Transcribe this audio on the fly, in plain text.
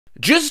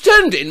Just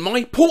turned in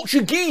my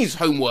Portuguese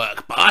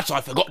homework, but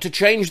I forgot to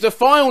change the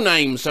file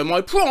name, so my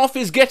prof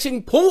is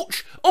getting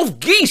Porch of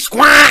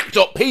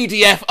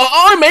Geesquack.pdf.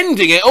 I'm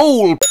ending it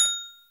all.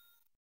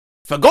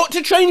 Forgot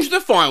to change the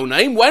file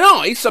name when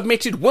I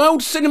submitted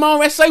World Cinema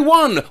Essay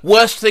 1.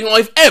 Worst thing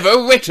I've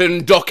ever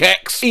written,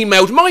 DocX.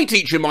 Emailed my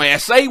teacher my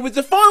essay with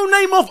the file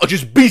name off. I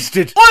just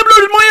beasted. I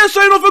uploaded my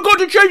essay and I forgot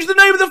to change the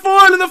name of the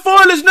file, and the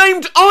file is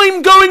named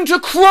I'm Going to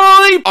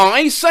Cry.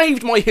 I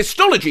saved my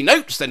histology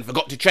notes, then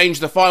forgot to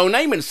change the file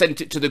name and sent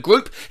it to the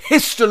group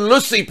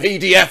Histolucy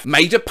PDF.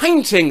 Made a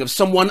painting of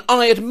someone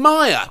I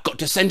admire. Got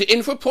to send it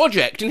in for a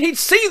project and he'd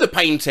see the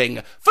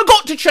painting.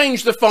 Forgot to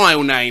change the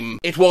file name.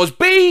 It was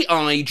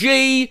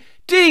BIGDICC.PSD.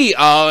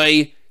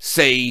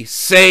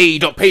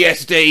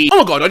 Oh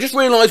my god, I just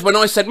realised when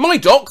I sent my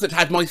doc that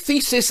had my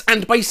thesis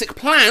and basic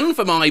plan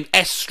for my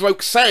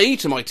S/say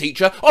to my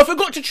teacher, I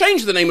forgot to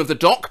change the name of the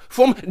doc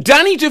from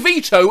Danny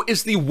DeVito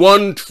is the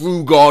one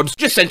true god.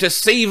 Just sent a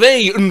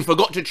CV and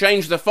forgot to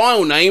change the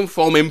file name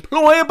from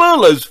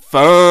employable as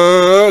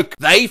fuck.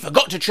 They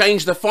forgot to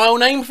change the file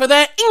name for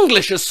their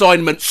English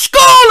assignment.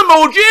 Skull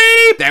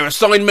emoji! Their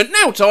assignment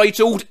now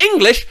titled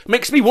English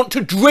Makes Me Want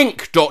to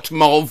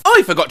Drink.mov.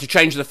 I forgot to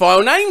change the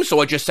file name, so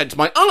I just sent to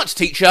my arts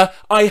teacher,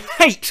 I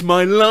hate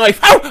my life.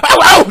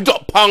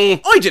 Pung.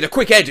 I did a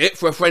quick edit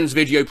for a friend's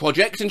video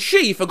project and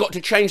she forgot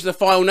to change the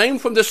file name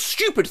from the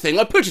stupid thing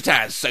I put it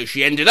as, so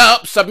she ended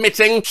up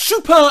submitting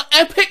Super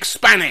Epic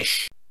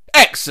Spanish.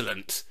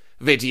 Excellent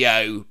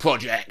video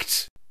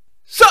project.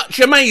 Such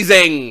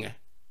amazing.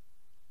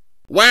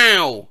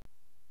 Wow.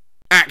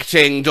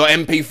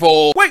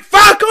 Acting.mp4. Wait,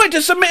 fuck! I had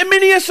to submit a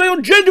mini essay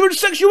on gender and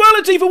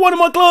sexuality for one of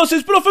my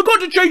classes, but I forgot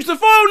to change the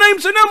file name,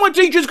 so now my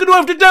teacher's going to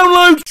have to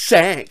download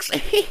sex.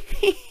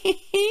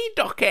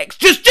 DocX.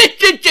 Just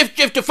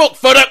to fuck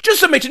fodder. Just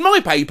submitted my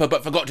paper,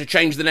 but forgot to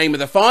change the name of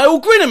the file.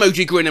 Grin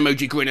emoji, grin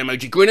emoji, grin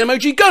emoji, grin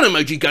emoji, gun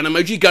emoji, gun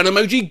emoji, gun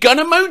emoji, gun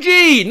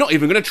emoji. Not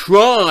even gonna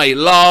try,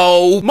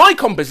 lol. My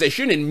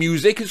composition in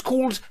music is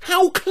called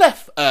How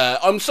Clef.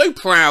 I'm so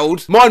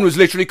proud. Mine was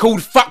literally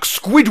called Fuck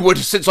Squidward,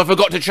 since I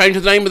forgot to change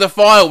the name of the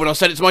file when I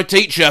sent it to my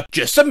teacher.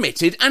 Just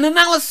submitted an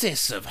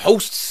analysis of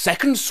Host's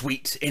second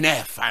suite in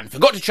F, and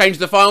forgot to change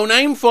the file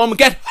name from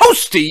Get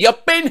Hosty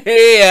Up in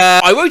Here.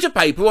 I wrote a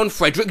paper on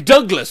Frederick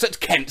Douglass at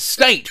Kent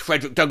State.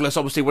 Frederick Douglass,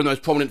 obviously one of the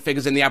most prominent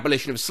figures in the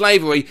abolition of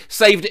slavery,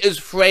 saved it as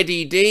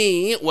Freddie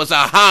D, was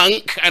a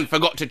hunk, and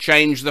forgot to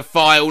change the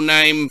file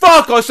name.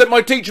 Fuck, I sent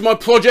my teacher my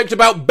project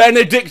about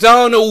Benedict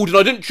Arnold, and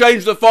I didn't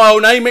change the file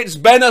name, it's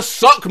Benna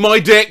Suck My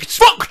Dick.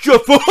 Fuck your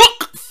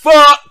fuck!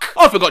 Fuck!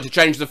 I forgot to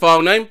change the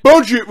file name.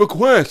 Budget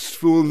request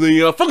for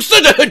the, I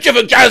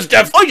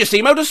just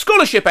emailed a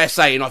scholarship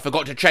essay and I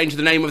forgot to change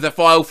the name of the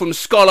file from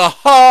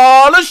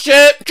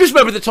Scholarship. Just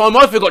remember the time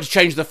I forgot to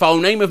change the file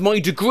name of my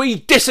degree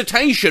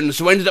dissertation,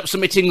 so I ended up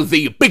submitting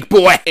the big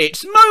boy.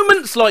 It's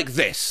moments like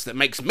this that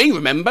makes me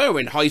remember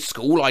in high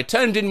school I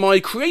turned in my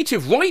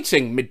creative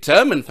writing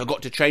midterm and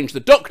forgot to change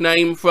the doc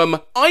name from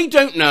I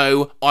don't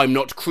know, I'm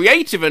not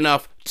creative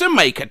enough to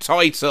make a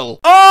title.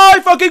 I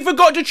fucking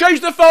forgot to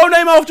change the file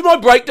name after my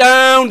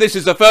breakdown. This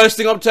is the first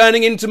thing I'm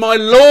turning into my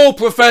law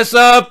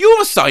professor. Your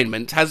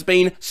assignment has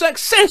been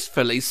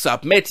successfully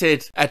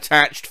submitted.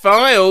 Attached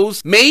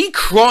files. Me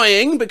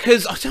crying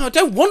because I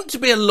don't want to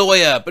be a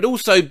lawyer, but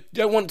also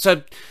don't want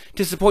to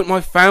disappoint my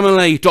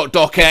family.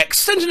 DocX.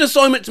 Sent an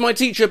assignment to my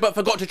teacher but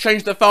forgot to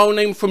change the file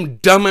name from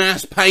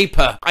dumbass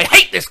paper. I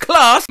hate this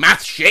class.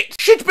 Math shit.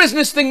 Shit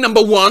business thing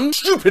number 1.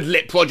 Stupid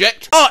lit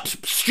project. Art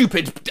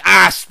stupid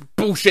ass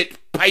bullshit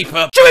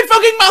paper. Stupid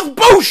fucking math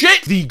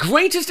bullshit! The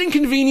greatest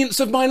inconvenience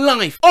of my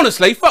life.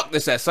 Honestly, fuck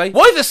this essay.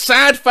 Why the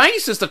sad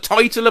face as the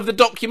title of the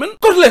document?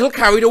 Got a little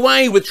carried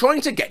away with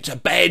trying to get to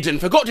bed and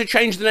forgot to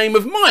change the name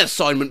of my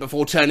assignment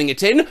before turning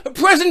it in.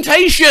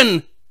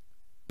 Presentation!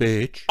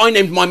 Bitch. I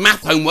named my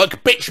math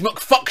homework Bitch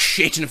McFuck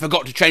Shit and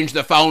forgot to change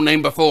the file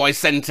name before I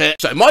sent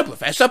it. So my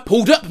professor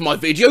pulled up my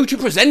video to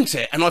present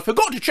it and I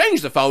forgot to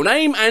change the file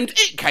name and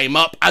it came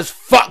up as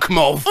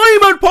FuckMov. I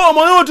emailed part of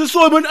my art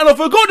assignment and I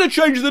forgot to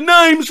change the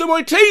name, so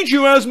my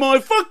teacher has my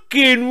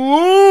fucking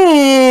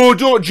raw.jpg.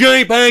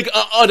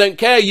 I don't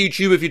care,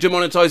 YouTube, if you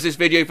demonetize this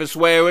video for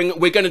swearing.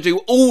 We're gonna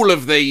do all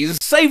of these.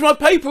 Save my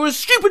paper as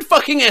stupid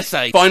fucking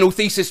essay. Final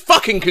thesis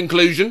fucking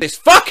conclusion. This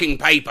fucking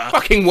paper.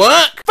 Fucking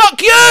work.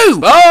 Fuck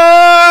you!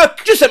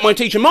 Just sent my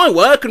teacher my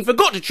work and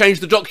forgot to change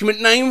the document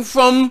name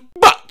from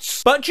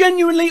Butts. But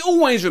genuinely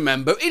always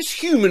remember, it's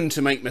human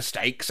to make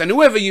mistakes, and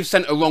whoever you've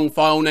sent a wrong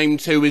file name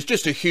to is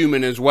just a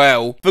human as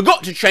well.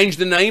 Forgot to change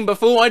the name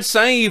before I'd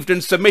saved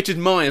and submitted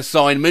my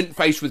assignment,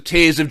 faced with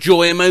tears of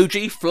joy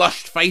emoji,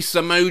 flushed face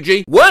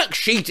emoji,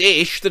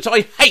 worksheet-ish that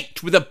I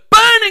hate with a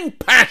burning burning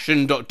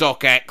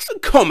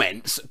passion.docx.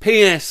 Comments.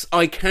 P.S.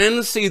 I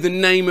can see the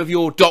name of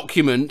your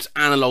document,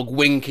 analog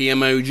winky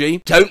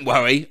emoji. Don't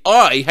worry,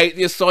 I hate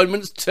the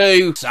assignments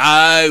too.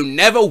 So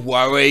never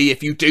worry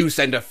if you do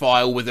send a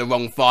file with the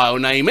wrong file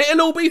name,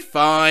 it'll all be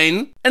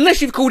fine.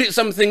 Unless you've called it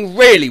something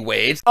really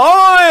weird.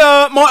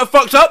 I might have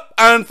fucked up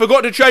and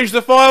forgot to change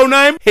the file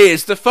name.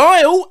 Here's the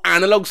file,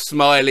 analog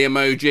smiley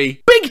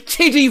emoji. Big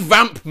tiddy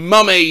vamp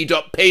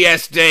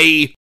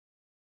mummy.psd.